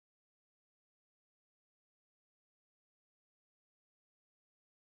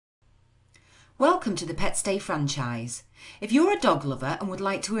Welcome to the PetStay franchise. If you're a dog lover and would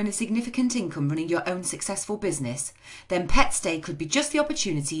like to earn a significant income running your own successful business, then PetStay could be just the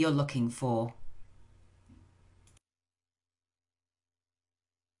opportunity you're looking for.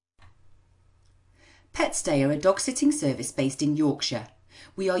 PetStay are a dog sitting service based in Yorkshire.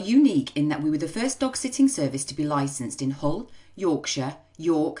 We are unique in that we were the first dog sitting service to be licensed in Hull, Yorkshire,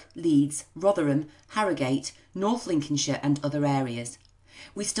 York, Leeds, Rotherham, Harrogate, North Lincolnshire and other areas.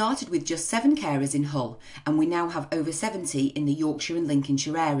 We started with just 7 carers in Hull and we now have over 70 in the Yorkshire and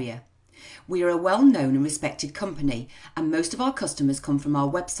Lincolnshire area. We are a well-known and respected company and most of our customers come from our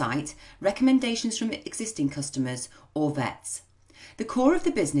website, recommendations from existing customers or vets. The core of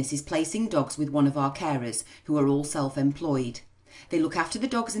the business is placing dogs with one of our carers who are all self-employed. They look after the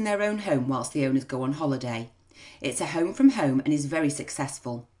dogs in their own home whilst the owners go on holiday. It's a home from home and is very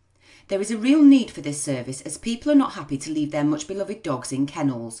successful. There is a real need for this service as people are not happy to leave their much beloved dogs in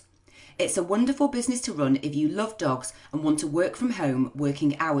kennels. It's a wonderful business to run if you love dogs and want to work from home,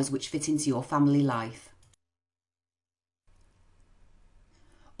 working hours which fit into your family life.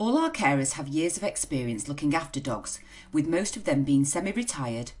 All our carers have years of experience looking after dogs, with most of them being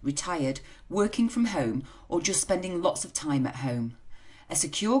semi-retired, retired, working from home or just spending lots of time at home. A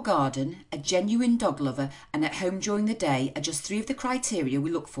secure garden, a genuine dog lover and at home during the day are just 3 of the criteria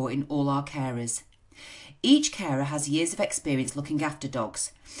we look for in all our carers. Each carer has years of experience looking after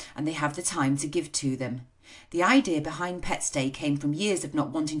dogs and they have the time to give to them. The idea behind PetStay came from years of not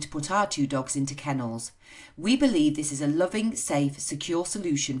wanting to put our 2 dogs into kennels. We believe this is a loving, safe, secure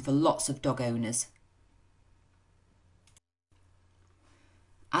solution for lots of dog owners.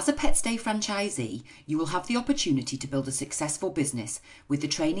 As a PetStay franchisee, you will have the opportunity to build a successful business with the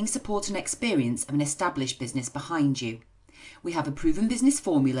training, support and experience of an established business behind you. We have a proven business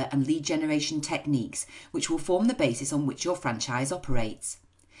formula and lead generation techniques which will form the basis on which your franchise operates.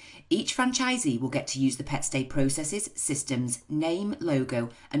 Each franchisee will get to use the PetStay processes, systems, name,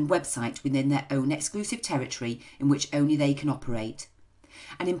 logo and website within their own exclusive territory in which only they can operate.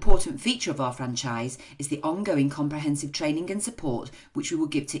 An important feature of our franchise is the ongoing comprehensive training and support which we will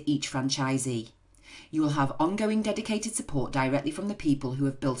give to each franchisee. You will have ongoing dedicated support directly from the people who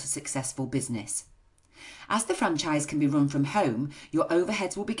have built a successful business. As the franchise can be run from home, your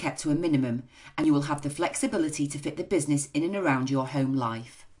overheads will be kept to a minimum and you will have the flexibility to fit the business in and around your home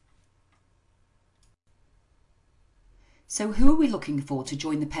life. So who are we looking for to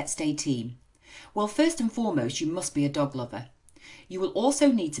join the PetStay team? Well, first and foremost, you must be a dog lover. You will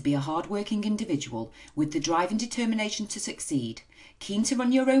also need to be a hard-working individual with the drive and determination to succeed, keen to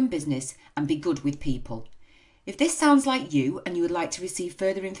run your own business and be good with people. If this sounds like you and you would like to receive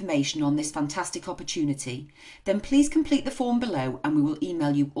further information on this fantastic opportunity, then please complete the form below and we will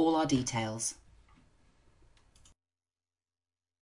email you all our details.